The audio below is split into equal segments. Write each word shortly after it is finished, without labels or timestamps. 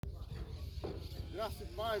Graças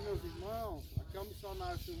e paz, meus irmãos. Aqui é o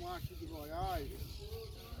missionário Silmar aqui de Goiás.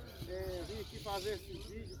 Vim aqui fazer esse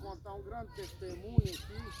vídeo, contar um grande testemunho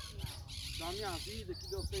aqui da minha vida, que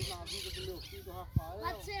Deus fez na vida do meu filho Rafael.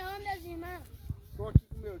 Pode ser homem, meus irmãos. Estou aqui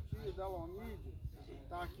com meu tio, Delonídio.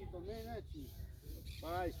 Está aqui também, né, tio?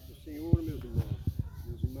 Paz do Senhor, meus irmãos.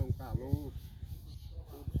 Meus irmãos calor,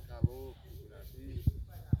 todos calor do Brasil.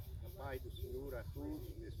 A paz do Senhor a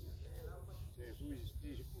todos, meus irmãos. Jesus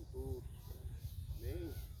esteja com todos.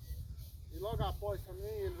 Amém. E logo após também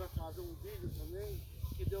ele vai fazer um vídeo também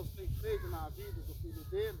que Deus tem feito na vida do filho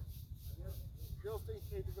dele. Deus tem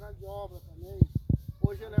feito grande obra também.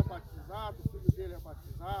 Hoje ele é batizado, o filho dele é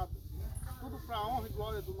batizado. Tudo para a honra e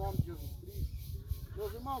glória do nome de Jesus Cristo.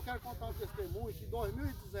 Meus irmãos, eu quero contar um testemunho que em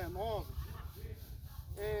 2019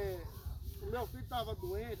 o meu filho estava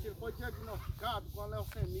doente, ele foi diagnosticado com a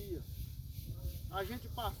leucemia. A gente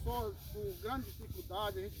passou por grande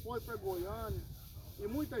dificuldade, a gente foi para Goiânia e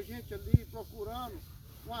muita gente ali procurando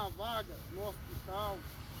uma vaga no hospital.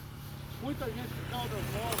 Muita gente de Caldas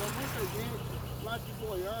Novas, muita gente lá de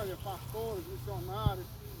Goiânia, pastores, missionários,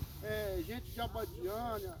 gente de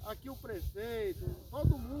Abadiânia, aqui o prefeito,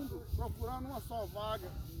 todo mundo procurando uma só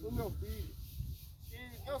vaga para o meu filho.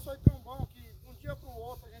 E Deus foi tão bom que de um dia para o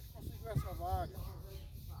outro a gente conseguiu essa vaga.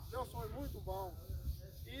 Deus foi muito bom.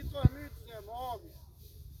 E em 2019,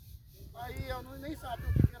 aí eu nem sabia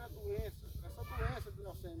o que era doença, essa doença de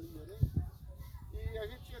leucemia, né? E a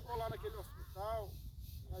gente chegou lá naquele hospital,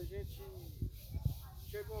 a gente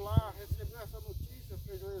chegou lá, recebeu essa notícia,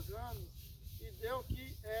 fez o exame e deu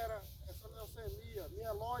que era essa leucemia,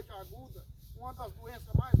 mieloide aguda, uma das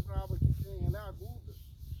doenças mais bravas que tem, ela é aguda.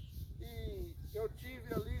 E eu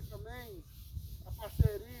tive ali também a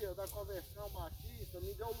parceria da Conversão Batista,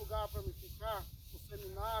 me deu lugar para me ficar no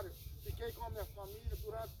seminário, fiquei com a minha família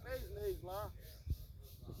durante 3 meses lá.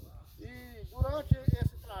 E durante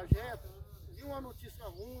esse trajeto, vi uma notícia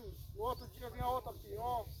ruim, no outro dia vinha outra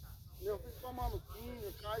pior, meu filho tomando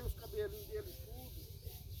químio, caiu os cabelinhos dele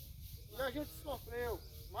tudo. E a gente sofreu,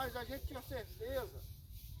 mas a gente tinha certeza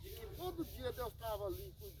de que todo dia Deus estava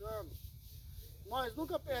ali cuidando. Nós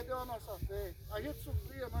nunca perdeu a nossa fé. A gente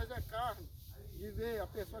sofria, nós é carne, de ver a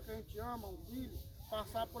pessoa que a gente ama, um filho,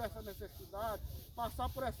 passar por essa necessidade, passar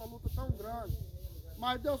por essa luta tão grande.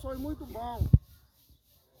 Mas Deus foi muito bom.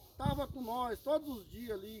 Estava com nós todos os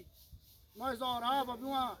dias ali. Nós orávamos,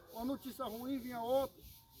 vinha uma notícia ruim, vinha outra.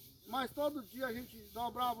 Mas todo dia a gente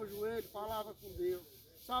dobrava o joelho, falava com Deus,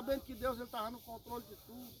 sabendo que Deus estava no controle de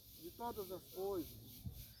tudo, de todas as coisas.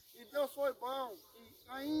 E Deus foi bom, e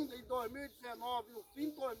ainda em 2019, no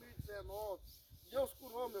fim de 2019, Deus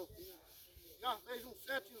curou meu filho. Já fez uns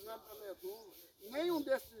 7 exames para medula. Nenhum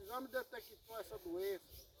desses exames detectou essa doença.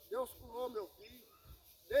 Deus curou meu filho.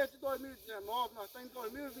 Desde 2019, nós estamos em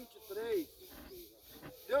 2023.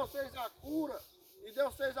 Deus fez a cura. E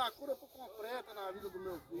Deus fez a cura por completa na vida do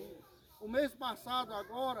meu filho. O mês passado,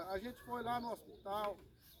 agora, a gente foi lá no hospital.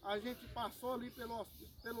 A gente passou ali pelo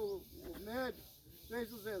médico,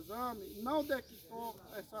 fez os exames, não detectou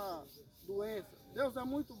essa doença. Deus é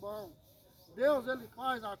muito bom. Deus, ele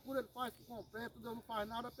faz a cura, ele faz por completo. Deus não faz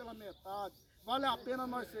nada pela metade. Vale a pena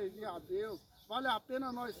nós servir a Deus. Vale a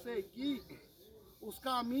pena nós seguir os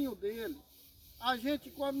caminhos dele. A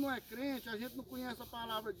gente, quando não é crente, a gente não conhece a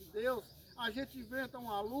palavra de Deus, a gente inventa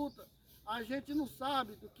uma luta, a gente não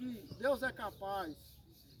sabe do que Deus é capaz.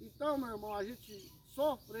 Então, meu irmão, a gente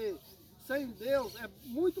sofrer sem Deus é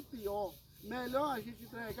muito pior. Melhor a gente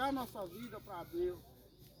entregar a nossa vida para Deus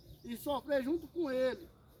e sofrer junto com Ele,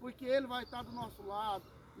 porque Ele vai estar do nosso lado,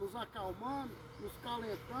 nos acalmando, nos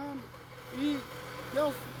calentando, e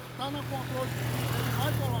Deus está no controle de tudo. Ele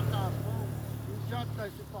vai colocar a mão diante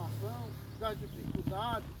da situação, das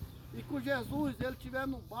dificuldades, e com Jesus, ele estiver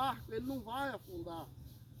no barco, ele não vai afundar.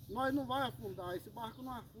 Nós não vai afundar, esse barco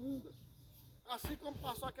não afunda. Assim como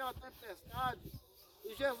passou aquela tempestade,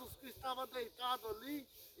 e Jesus Cristo estava deitado ali,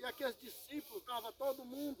 e aqueles discípulos, estava todo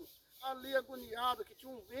mundo ali agoniado, que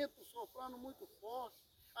tinha um vento soprando muito forte,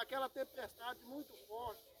 aquela tempestade muito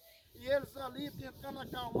forte. E eles ali tentando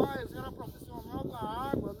acalmar, eles eram profissionais da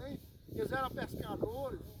água, né? Eles eram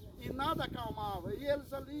pescadores, e nada acalmava. E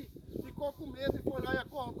eles ali ficou com medo e foi lá e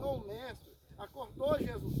acordou o mestre, acordou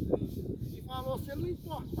Jesus Cristo, e falou se ele não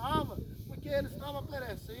importava, porque ele estava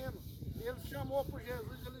perecendo. Ele chamou por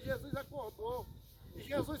Jesus, Jesus acordou. E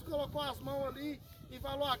Jesus colocou as mãos ali e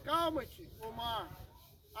falou: acalma-te, o mar,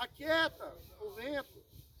 aquieta o vento.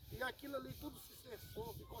 E aquilo ali tudo se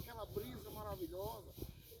cessou, ficou aquela brisa maravilhosa.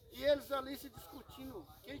 E eles ali se discutindo,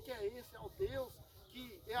 quem que é esse? É o Deus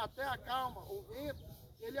que até acalma o vento,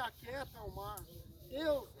 ele aquieta o mar.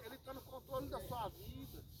 Deus, ele está no controle da sua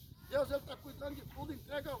vida. Deus ele está cuidando de tudo,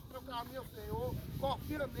 entrega o teu caminho ao Senhor,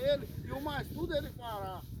 confia nele e o mais tudo ele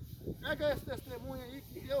fará. Pega esse testemunho aí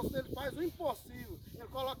que Deus ele faz o impossível. Ele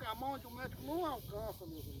coloca a mão onde o médico não alcança,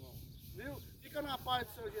 meus irmãos. Viu? Fica na paz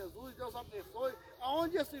do Senhor Jesus, Deus abençoe.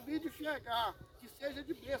 Aonde esse vídeo chegar, que seja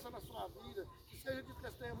de bênção na sua vida, que seja de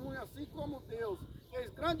testemunho, assim como Deus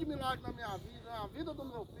fez grande milagre na minha vida, na vida do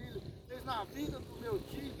meu filho, fez na vida do meu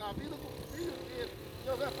tio, na vida do filho dele.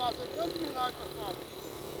 Deus vai fazer grande milagre na sua vida.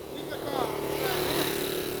 Fica com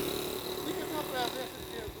a presença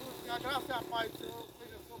de Jesus, que a graça e a paz do Senhor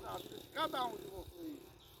seja sobre a vida de cada um de vocês.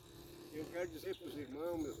 Eu quero dizer para os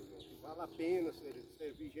irmãos, meus irmãos, que vale a pena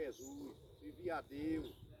servir Jesus, servir a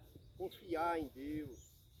Deus, confiar em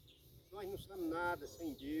Deus. Nós não somos nada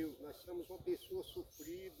sem Deus, nós somos uma pessoa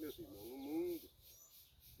sofrida, meus irmãos, no mundo.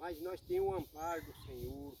 Mas nós temos o amparo do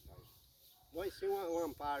Senhor, Pai. Nós sem o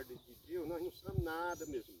amparo de Deus, nós não somos nada,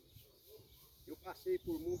 meus irmãos. Eu passei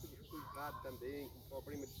por muita dificuldade também, com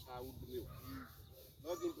problema de saúde do meu filho.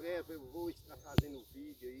 Logo em breve eu vou estar fazendo um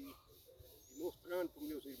vídeo aí, e mostrando para os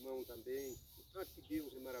meus irmãos também, o tanto que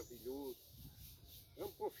Deus é maravilhoso.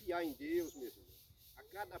 Vamos confiar em Deus, meus irmãos. A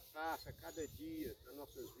cada passo, a cada dia das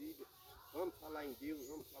nossas vidas, vamos falar em Deus,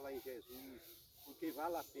 vamos falar em Jesus, porque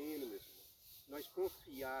vale a pena, meus irmãos, nós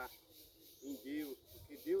confiar em Deus,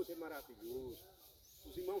 porque Deus é maravilhoso.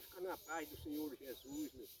 Os irmãos ficam na paz do Senhor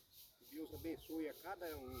Jesus, meus irmãos. Que Deus abençoe a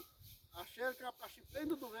cada um. Achei que a partir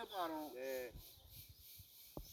do meu varão.